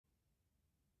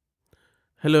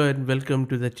Hello and welcome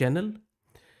to the channel.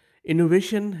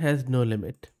 Innovation has no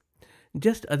limit.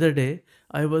 Just other day,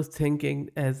 I was thinking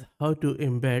as how to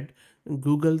embed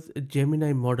Google's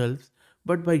Gemini models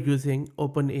but by using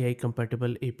OpenAI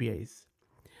compatible APIs.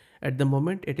 At the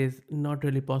moment, it is not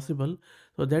really possible,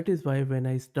 so that is why when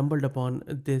I stumbled upon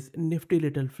this nifty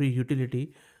little free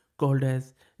utility called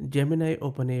as Gemini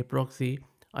OpenAI Proxy,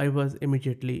 I was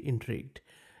immediately intrigued.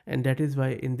 And that is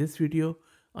why in this video,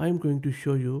 I am going to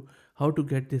show you how to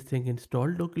get this thing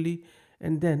installed locally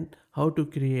and then how to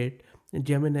create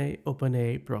Gemini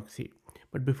OpenAI Proxy.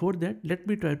 But before that, let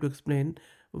me try to explain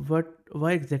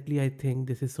why exactly I think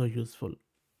this is so useful.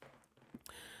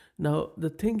 Now, the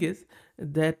thing is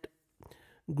that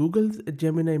Google's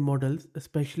Gemini models,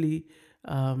 especially,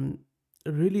 um,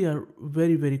 really are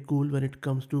very cool when it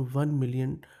comes to 1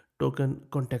 million token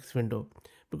context window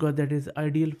because that is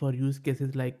ideal for use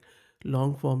cases like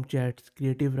long form chats,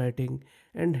 creative writing,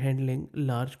 and handling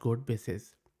large code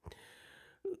bases.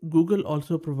 Google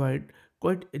also provide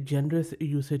quite generous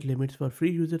usage limits for free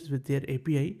users with their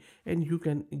API, and you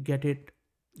can get it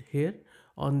here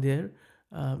on their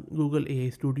Google AI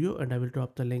Studio, and I will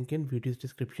drop the link in video's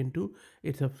description too.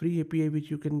 It's a free API which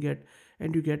you can get,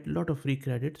 and you get a lot of free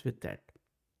credits with that.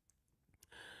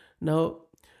 Now,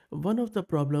 one of the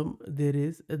problem there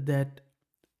is that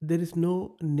there is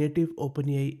no native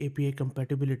OpenAI API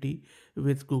compatibility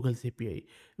with Google's API,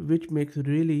 which makes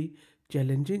really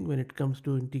challenging when it comes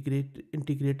to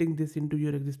integrating this into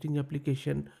your existing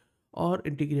application or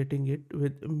integrating it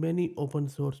with many open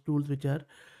source tools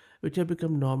which have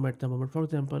become norm at the moment. For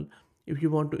example, if you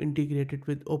want to integrate it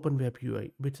with OpenWeb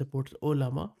UI, which supports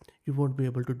OLAMA, you won't be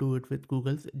able to do it with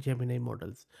Google's Gemini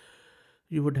models.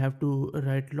 You would have to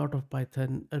write a lot of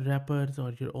Python wrappers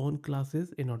or your own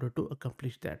classes in order to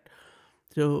accomplish that.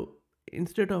 So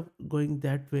instead of going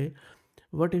that way,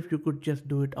 what if you could just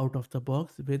do it out of the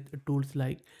box with tools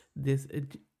like this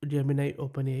Gemini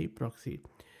OpenAI Proxy?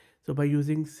 So by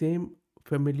using same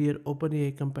familiar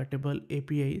OpenAI compatible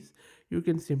APIs, you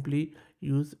can simply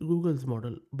use Google's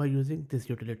model by using this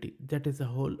utility. That is the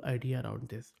whole idea around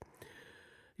this.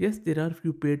 Yes, there are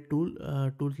few paid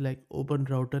tools like Open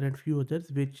Router and few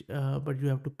others, which but you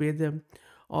have to pay them,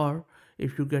 or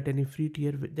if you get any free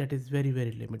tier, that is very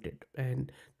limited,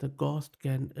 and the cost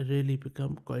can really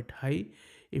become quite high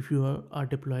if you are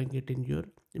deploying it in your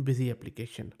busy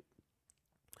application.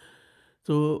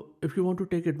 So if you want to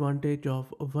take advantage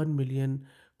of a 1 million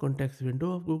context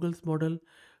window of Google's model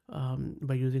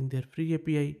by using their free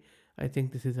API, I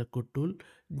think this is a good tool,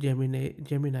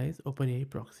 Gemini's OpenAI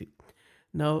Proxy.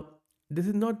 Now, this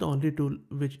is not the only tool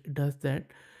which does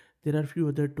that. There are few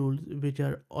other tools which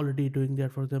are already doing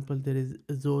that. For example, there is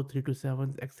Zo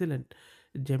 327's excellent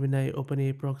Gemini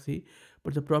OpenAI proxy.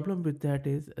 But the problem with that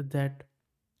is that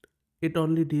it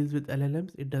only deals with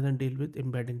LLMs, it doesn't deal with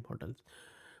embedding models.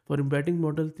 For embedding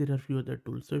models, there are few other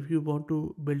tools. So if you want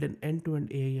to build an end-to-end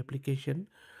AI application,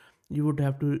 you would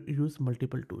have to use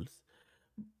multiple tools.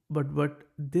 But what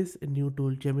this new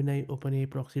tool, Gemini OpenAI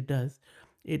Proxy, does,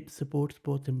 it supports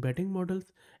both embedding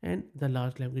models and the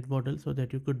large language model so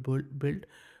that you could build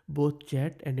both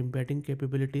chat and embedding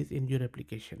capabilities in your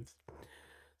applications.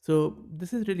 So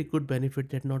this is really good benefit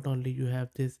that not only you have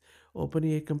this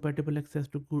OpenAI compatible access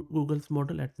to Google's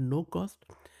model at no cost,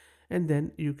 and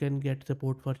then you can get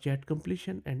support for chat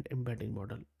completion and embedding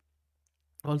model.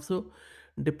 Also,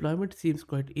 deployment seems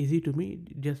quite easy to me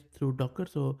just through Docker.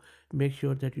 So make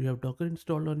sure that you have Docker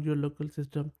installed on your local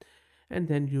system, and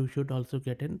then you should also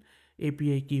get an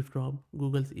API key from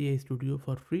Google's AI Studio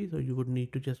for free. So you would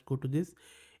need to just go to this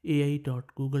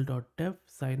ai.google.dev,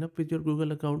 sign up with your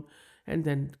Google account, and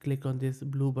then click on this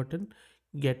blue button,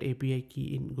 get API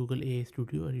key in Google AI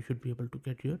Studio, and you should be able to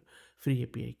get your free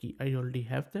API key. I already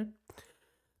have that.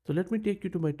 So let me take you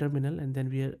to my terminal, and then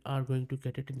we are going to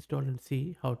get it installed and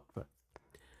see how it works.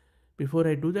 Before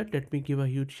I do that, let me give a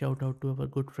huge shout out to our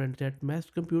good friends at Mass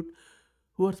Compute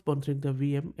who are sponsoring the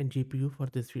VM and GPU for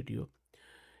this video.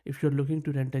 If you're looking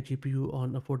to rent a GPU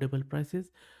on affordable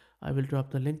prices, I will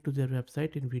drop the link to their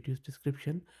website in video's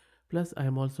description. Plus, I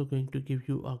am also going to give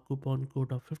you a coupon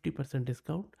code of 50%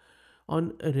 discount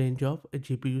on a range of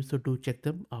GPUs, so do check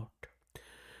them out.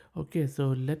 Okay, so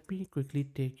let me quickly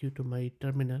take you to my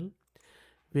terminal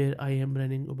where I am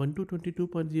running Ubuntu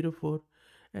 22.04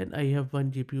 and I have one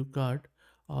GPU card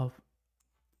of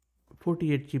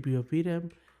 48 GB of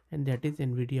VRAM, and that is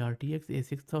NVIDIA RTX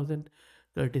A6000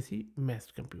 courtesy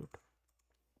Mass Compute.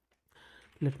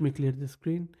 Let me clear the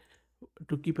screen.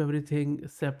 To keep everything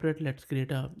separate, let's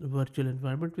create a virtual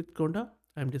environment with Conda.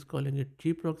 I'm just calling it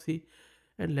gproxy,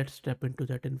 and let's step into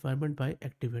that environment by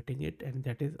activating it, and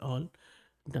that is all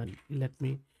done. Let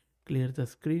me clear the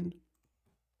screen.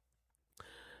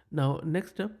 Now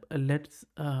next up, let's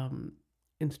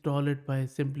install it by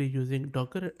simply using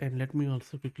Docker, and let me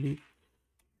also quickly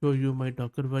show you my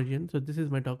Docker version. So this is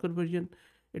my Docker version.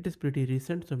 It is pretty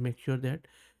recent, so make sure that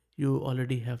you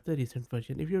already have the recent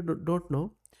version. If you don't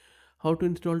know how to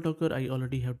install Docker, I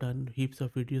already have done heaps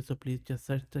of videos, so please just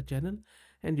search the channel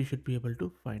and you should be able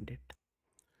to find it.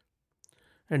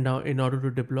 And now in order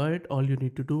to deploy it, all you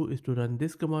need to do is to run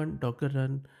this command, docker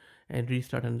run, and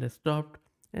restart unless stopped.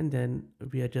 And then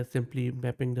we are just simply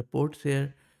mapping the ports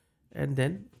here and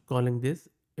then calling this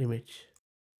image.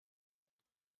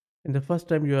 And the first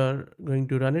time you are going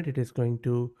to run it, it is going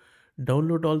to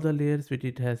download all the layers which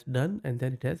it has done, and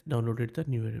then it has downloaded the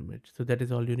newer image. So that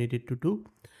is all you needed to do.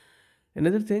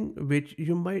 Another thing which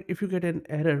you might, if you get an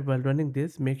error while running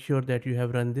this, make sure that you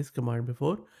have run this command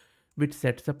before, which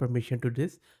sets a permission to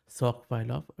this sock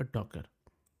file of a Docker.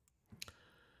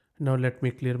 Now let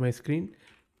me clear my screen.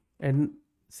 And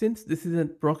since this is a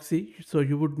proxy, so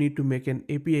you would need to make an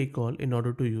API call in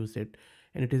order to use it.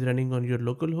 And it is running on your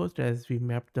local host as we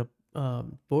mapped the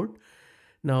port.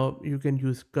 Now you can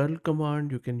use curl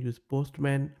command, you can use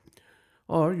postman,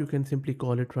 or you can simply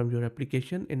call it from your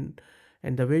application.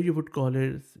 And the way you would call it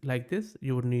is like this.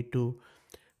 You would need to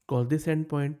call this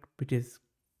endpoint, which is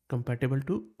compatible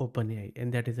to OpenAI.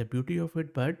 And that is the beauty of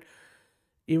it. But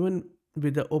even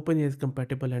with the OpenAI's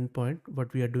compatible endpoint,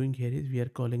 what we are doing here is we are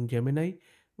calling Gemini,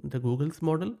 the Google's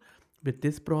model, with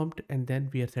this prompt, and then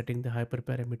we are setting the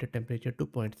hyperparameter temperature to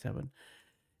 0.7.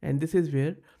 And this is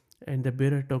where, and the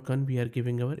bearer token, we are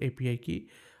giving our API key.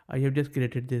 I have just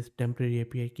created this temporary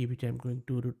API key, which I'm going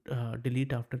to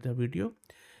delete after the video.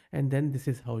 And then this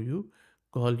is how you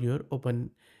call your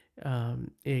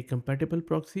a compatible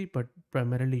proxy, but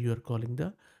primarily you are calling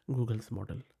the Google's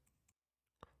model.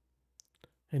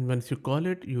 And once you call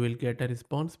it, you will get a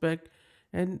response back.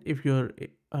 And if your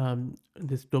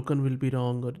this token will be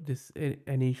wrong or this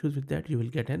any issues with that, you will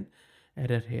get an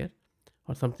error here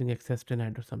or something access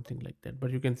denied or something like that.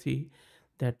 But you can see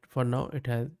that for now it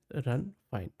has run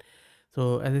fine.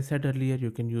 So as I said earlier,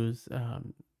 you can use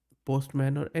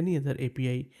Postman or any other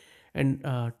API and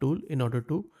tool in order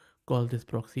to call this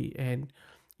proxy. And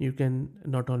you can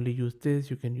not only use this,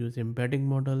 you can use embedding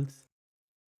models,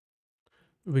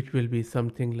 which will be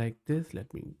something like this.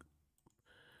 Let me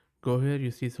go here.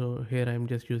 You see, so here I'm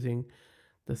just using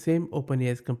the same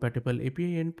OpenAI's compatible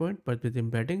API endpoint, but with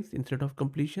embeddings instead of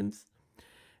completions.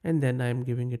 And then I'm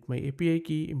giving it my API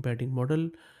key, embedding model,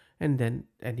 and then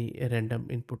any random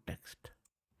input text.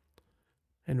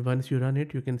 And once you run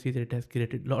it, you can see that it has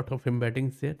created a lot of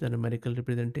embeddings there, the numerical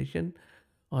representation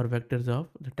or vectors of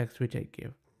the text which I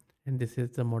gave. And this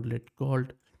is the model it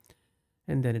called,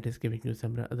 and then it is giving you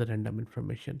some other random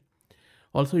information.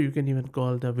 Also, you can even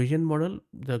call the vision model,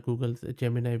 the Google's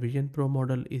Gemini Vision Pro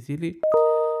model easily,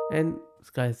 and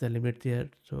sky's the limit there.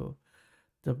 So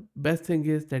the best thing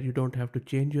is that you don't have to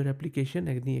change your application,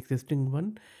 any existing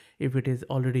one, if it is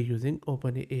already using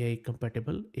OpenAI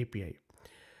compatible API.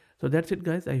 So that's it,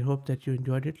 guys. I hope that you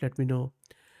enjoyed it. Let me know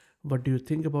what do you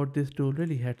think about this tool.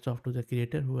 Really hats off to the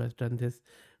creator who has done this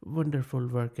wonderful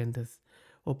work, and this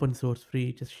open source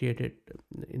free. Just shared it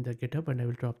in the GitHub, and I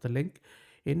will drop the link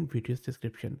in video's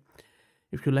description.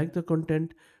 If you like the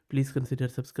content, please consider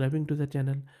subscribing to the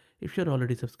channel. If you're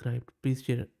already subscribed, please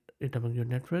share it among your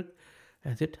network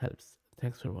as it helps.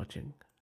 Thanks for watching.